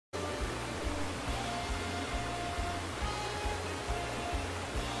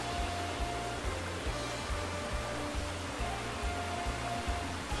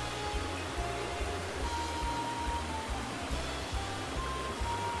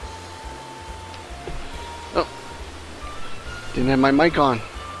Didn't have my mic on.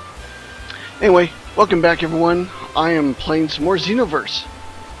 Anyway, welcome back everyone. I am playing some more Xenoverse.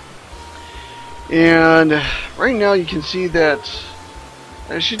 And right now you can see that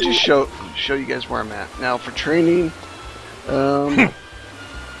I should just show you guys where I'm at. Now for training,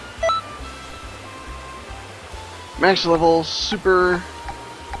 max level, super.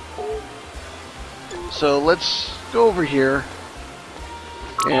 So let's go over here.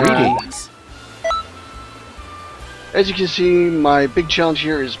 And Greetings. as you can see, my big challenge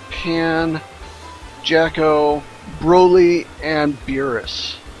here is Pan, Jacko, Broly, and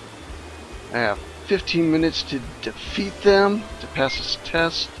Beerus. I have 15 minutes to defeat them, to pass this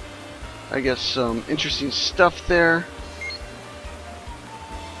test. I got some interesting stuff there.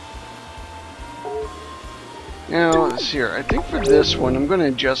 Now, let's see here. I think for this one, I'm going to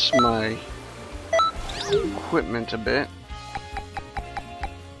adjust my equipment a bit.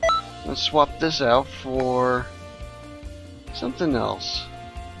 Let's swap this out for something else.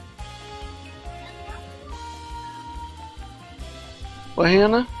 Well,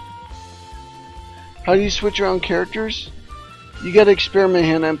 Hannah? How do you switch around characters? You gotta experiment,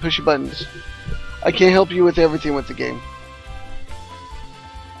 Hannah, and push your buttons. I can't help you with everything with the game.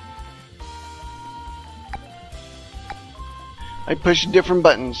 I push different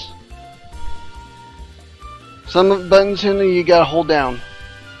buttons. Some of the buttons, Hannah, you gotta hold down.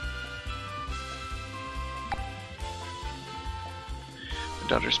 My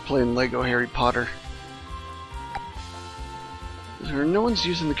daughter's playing Lego Harry Potter. No one's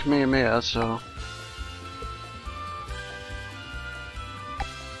using the Kamehameha, so...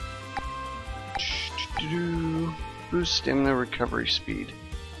 Boost stamina recovery speed.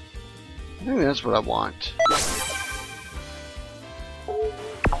 I think that's what I want.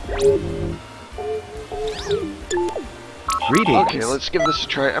 Greetings. Okay, let's give this a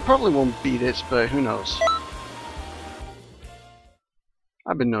try. I probably won't beat it, but who knows.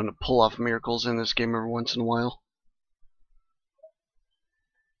 I've been known to pull off miracles in this game every once in a while.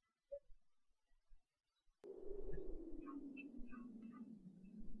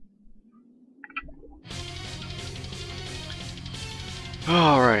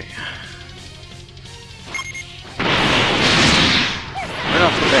 Alright. Right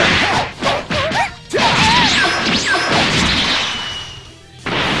off the bat.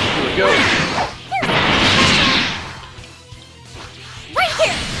 Here we go. Right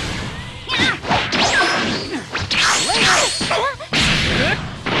here.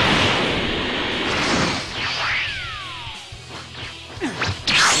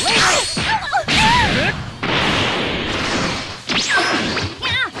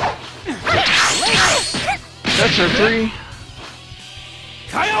 That's our three.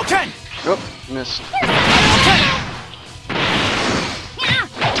 Kaioken! Oh, missed. Here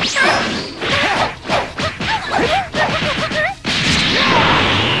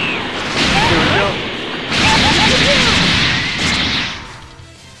we go.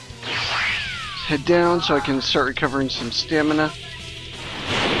 Let's head down so I can start recovering some stamina.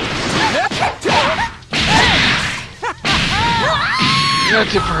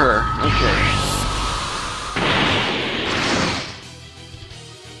 That's it for her. Okay.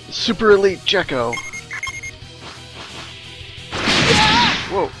 Super Elite Jacko.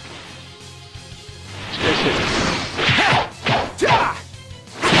 Whoa. This guy's hitting.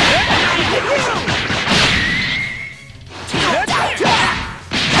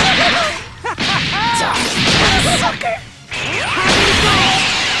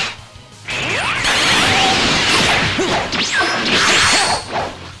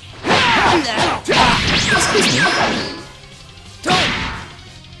 Excuse me.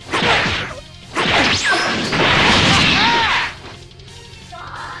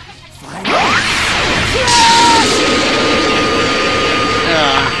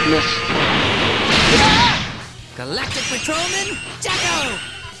 Missed. Galactic Patrolman, Jacko!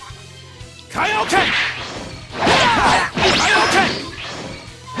 Kaioken! Kaioken!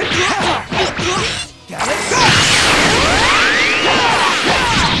 Get it?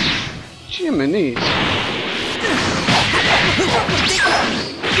 Jiminy's.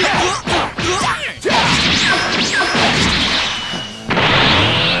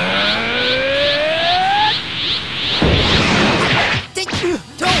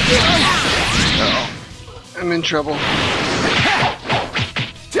 Uh-oh. I'm in trouble.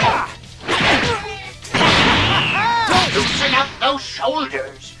 Loosen up those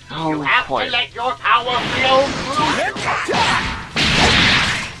shoulders. Oh, You have quiet. to let your power flow through you.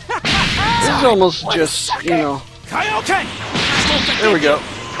 This is almost just, you know. Kaioken! There we go.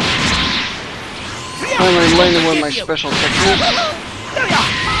 Finally landed one of my special techniques.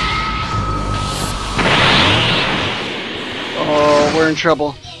 Oh, we're in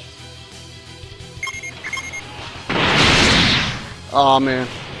trouble. Oh man.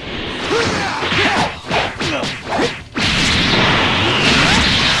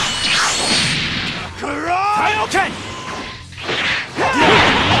 Kaioken!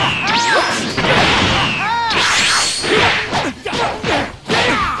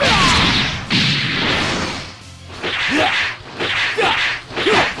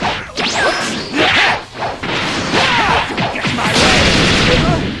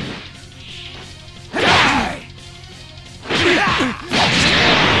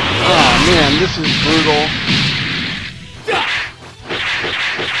 Oh man, this is brutal.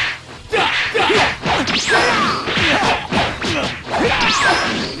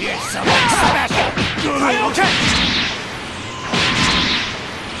 Here's something special! Kaioken!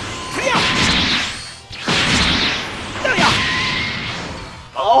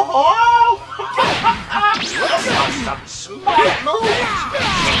 Oh! Those are some smart moves.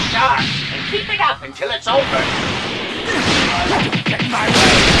 Stay sharp and keep it up until it's over. Get my way!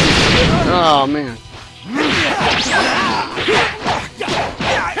 Oh man.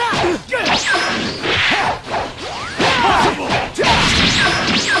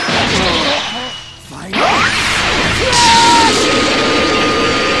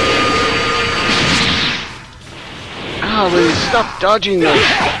 Golly, stop dodging those.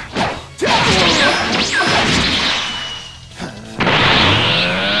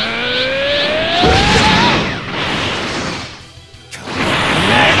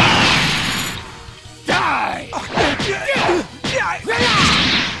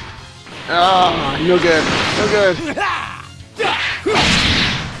 Ah, no good. No good.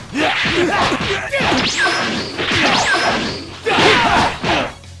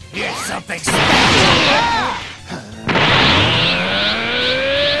 Here's something special!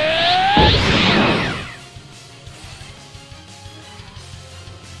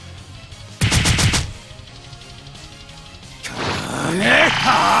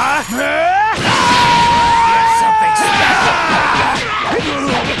 Here's something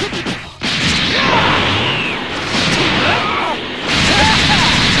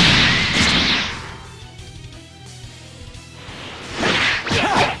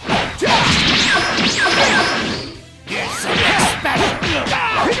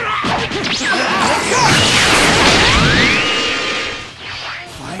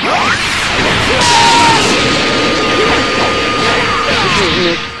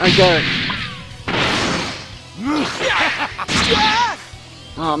Nick, I got it.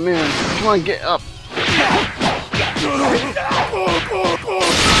 Oh man, come on, get up.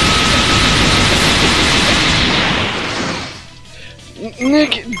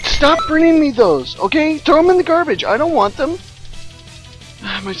 Nick, stop bringing me those, okay? Throw them in the garbage. I don't want them.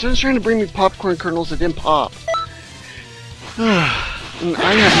 My son's trying to bring me popcorn kernels that didn't pop. And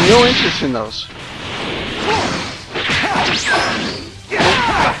I have no interest in those.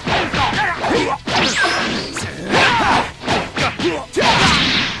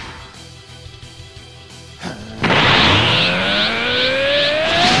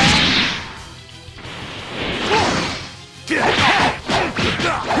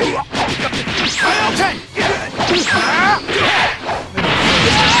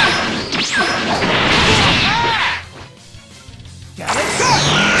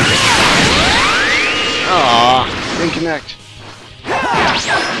 Aw, didn't connect.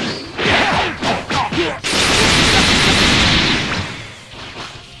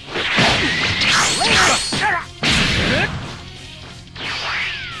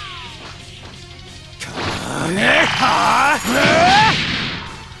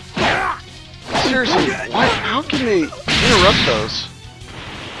 Seriously, why? How can they interrupt those?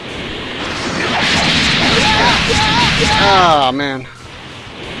 Ah, man.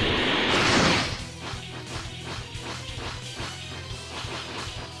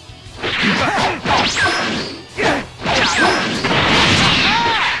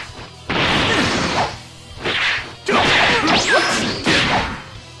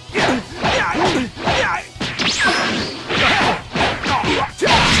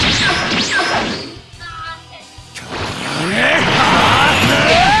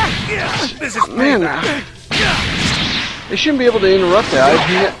 Man, they shouldn't be able to interrupt that.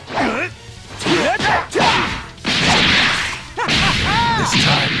 This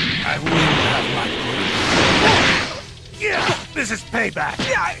time, I will have my proof. This is payback.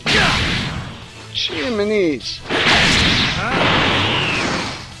 Jiminy's.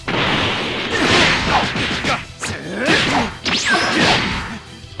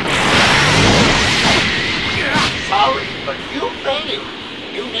 Sorry, but you failed.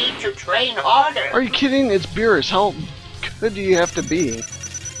 You need to train harder. Are you kidding? It's Beerus. How Who do you have to be?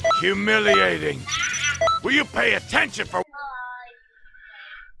 Humiliating. Will you pay attention for...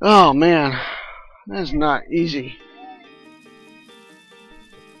 Oh man, that's not easy.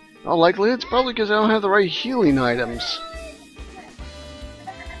 Oh, likely it's probably because I don't have the right healing items.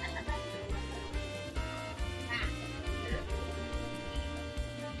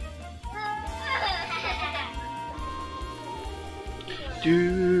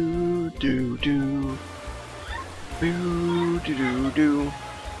 Do do do. Do do do do.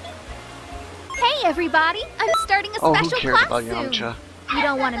 Hey everybody, I'm starting a Oh, who special cares class about soon. Yamcha? You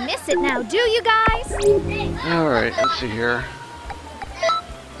don't want to miss it now, do you guys? Alright, let's see here.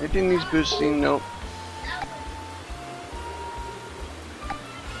 Anything needs boosting? Nope.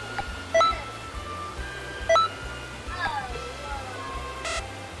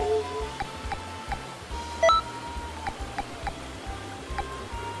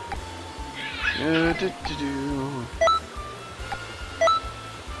 Do.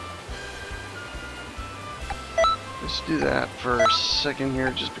 Let's do that for a second here,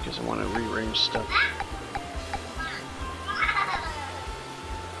 just because I want to rearrange stuff.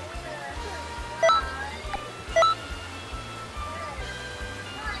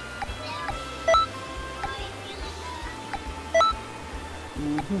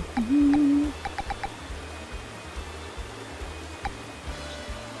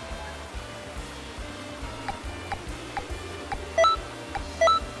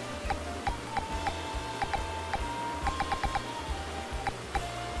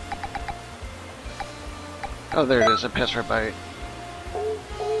 Oh, there it is. I passed right by it.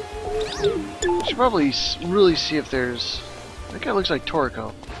 I should probably really see if there's... That guy looks like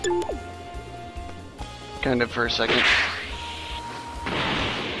Toriko. Kind of for a second.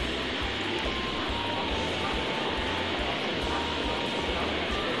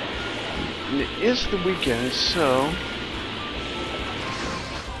 And it is the weekend, so...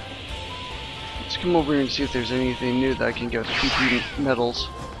 Let's come over here and see if there's anything new that I can get with PP medals.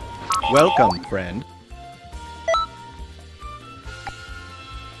 Welcome, friend.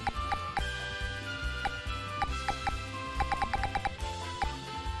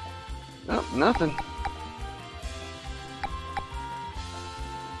 Oh, nothing.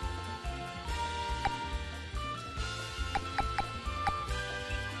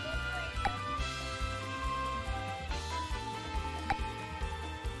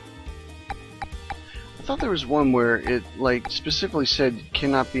 I thought there was one where it, like, specifically said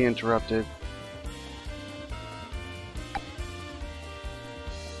cannot be interrupted.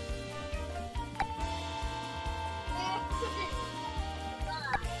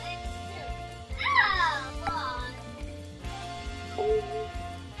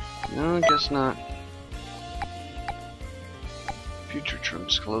 No, I guess not. Future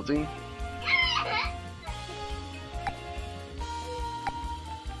Trunks clothing.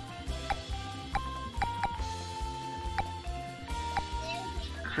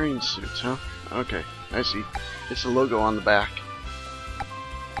 Crane suits, huh? Okay, I see. It's the logo on the back.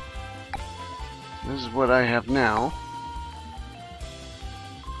 This is what I have now.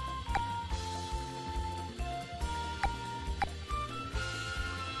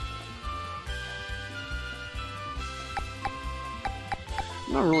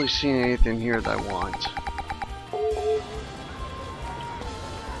 I'm not really seeing anything here that I want.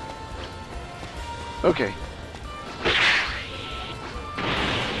 Okay.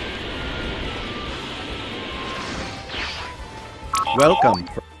 Welcome.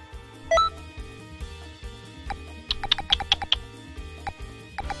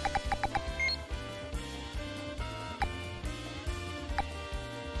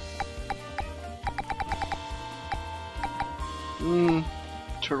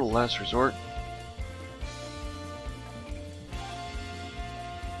 Turtle last resort.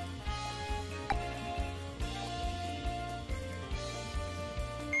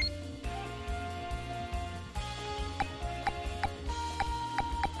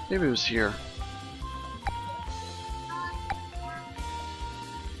 Maybe it was here.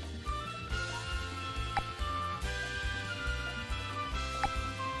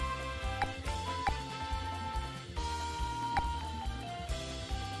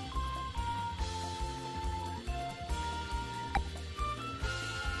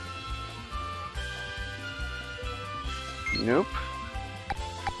 Nope.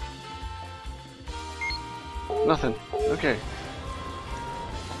 Nothing. Okay.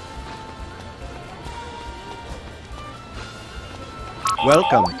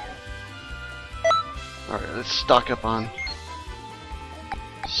 Welcome. Alright, let's stock up on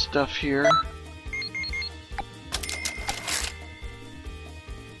stuff here.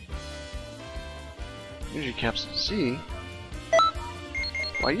 Here's your capsule C.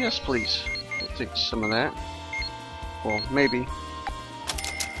 Why, yes, please. We'll take some of that. Well, maybe.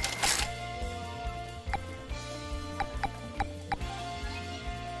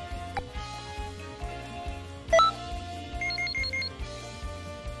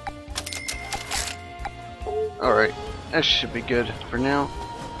 Alright, that should be good for now.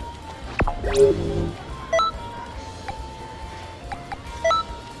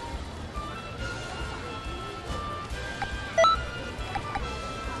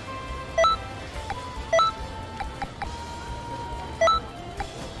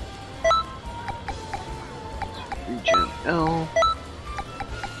 Regen L.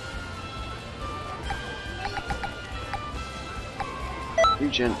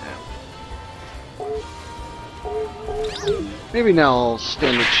 Regen L. Maybe now I'll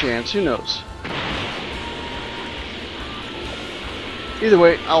stand a chance, who knows. Either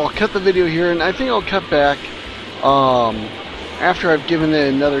way, I'll cut the video here, and I think I'll cut back after I've given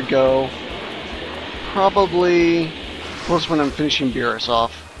it another go. Probably close when I'm finishing Beerus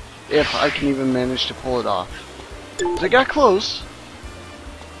off, if I can even manage to pull it off. 'Cause I got close,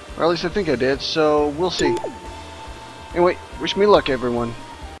 or at least I think I did, so we'll see. Anyway, wish me luck, everyone.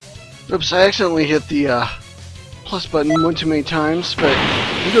 Oops, I accidentally hit the plus button one too many times, but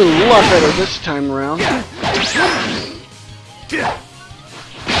I'm doing a lot better this time around.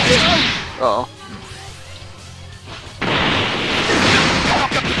 Uh-oh.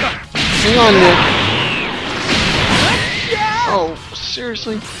 Hang on, Nick. Oh,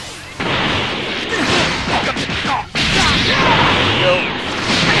 seriously? Go.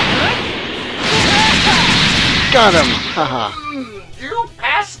 Got him! Haha. You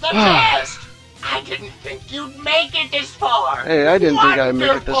passed the test! I didn't think you'd make it this far! Hey, I didn't think I'd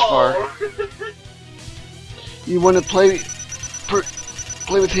make it this far. Wonderful. You want to play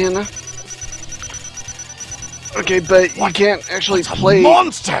with Hannah? Okay, but you can't actually play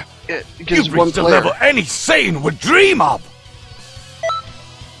Monster! it because You've one reached a player. level any sane would dream of!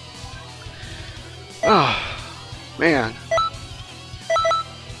 Oh, man.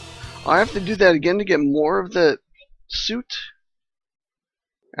 I have to do that again to get more of the suit?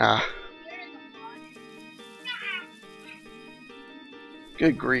 Ah.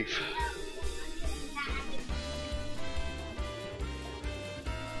 Good grief.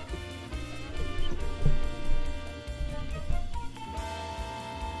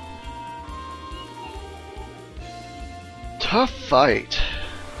 Tough fight.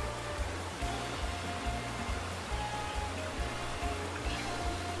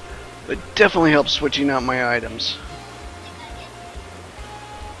 But definitely helps switching out my items.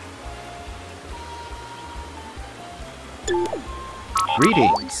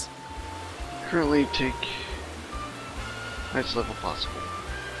 Greetings. Currently take highest level possible.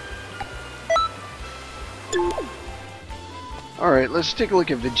 Alright, let's take a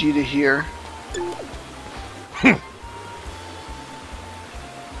look at Vegeta here.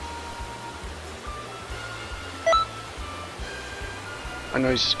 I know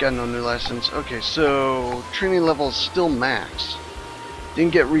he's got no new lessons. Okay, so training level is still max.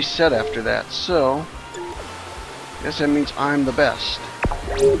 Didn't get reset after that, so I guess that means I'm the best.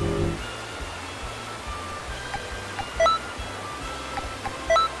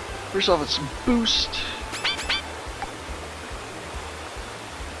 First off, it's boost.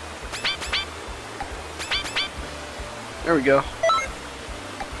 There we go.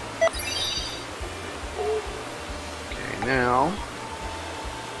 Okay, now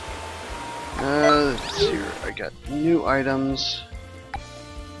let's see here. I got new items.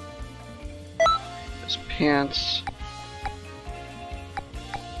 There's pants.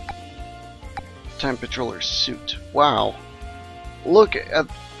 Time Patroller suit. Wow. Look at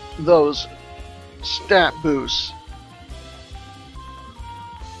those stat boosts.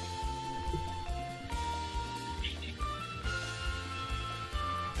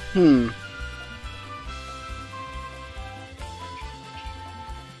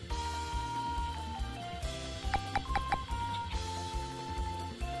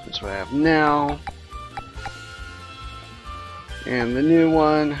 That's what I have now. And the new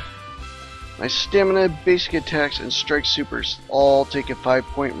one. My stamina, basic attacks, and strike supers all take a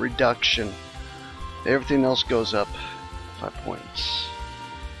 5-point reduction. Everything else goes up 5 points.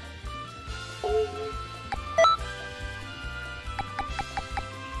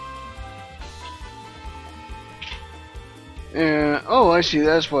 Oh, I see,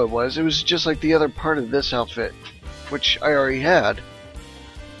 that's what it was. It was just like the other part of this outfit, which I already had.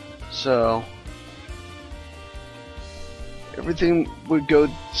 So everything would go,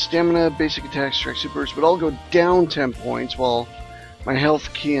 stamina, basic attacks, strike supers would all go down 10 points, while my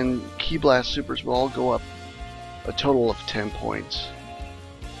health, ki, and ki blast supers will all go up a total of 10 points.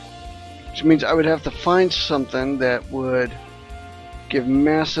 Which means I would have to find something that would give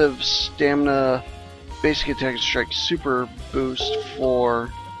massive stamina, basic attack and strike super boost for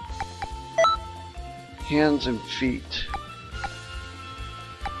hands and feet.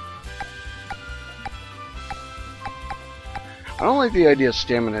 I don't like the idea of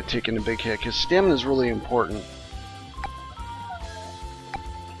stamina taking a big hit, because stamina is really important.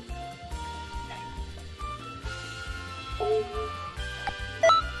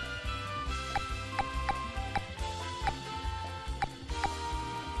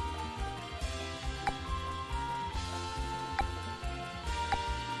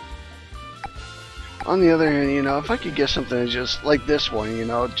 On the other hand, you know, if I could get something just like this one, you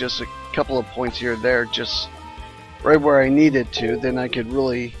know, just a couple of points here or there, just right where I need it to, then I could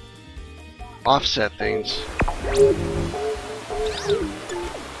really offset things.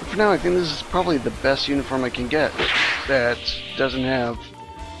 For now, I think this is probably the best uniform I can get that doesn't have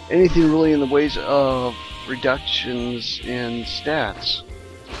anything really in the ways of reductions in stats.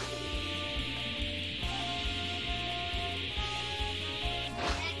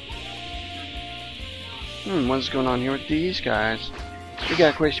 What's going on here with these guys? They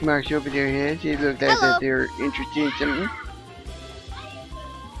got question marks over their heads. They look like that they're interested in something.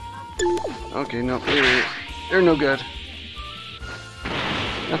 Okay, no, they're no good.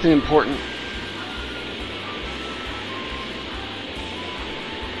 Nothing important.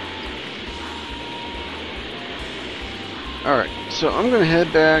 Alright, so I'm gonna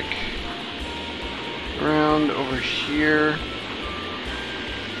head back around over here,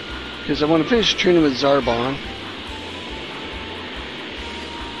 because I want to finish training with Zarbon.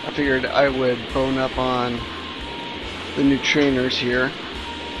 I figured I would bone up on the new trainers here.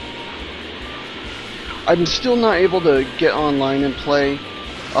 I'm still not able to get online and play.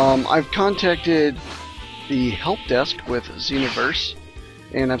 I've contacted the help desk with Xenoverse,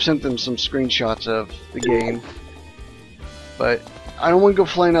 and I've sent them some screenshots of the game. But I don't want to go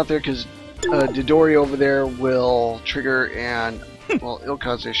flying out there because Didori over there will trigger and, well, it'll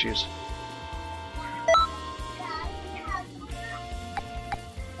cause issues.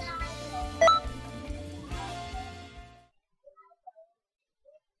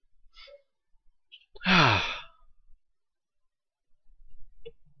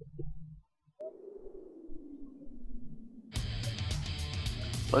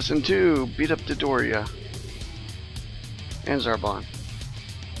 Lesson 2, beat up Dodoria and Zarbon.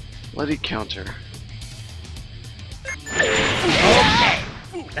 Let it counter. Okay,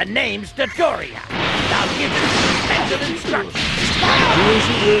 the name's Dodoria. I'll give you some special instructions. Do as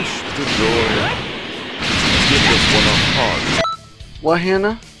you wish, Dodoria. Give this one a hug. What,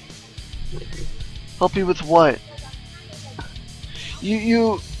 Hannah? Help you with what?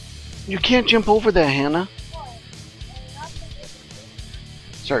 You can't jump over that, Hannah.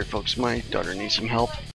 Sorry folks, my daughter needs some help.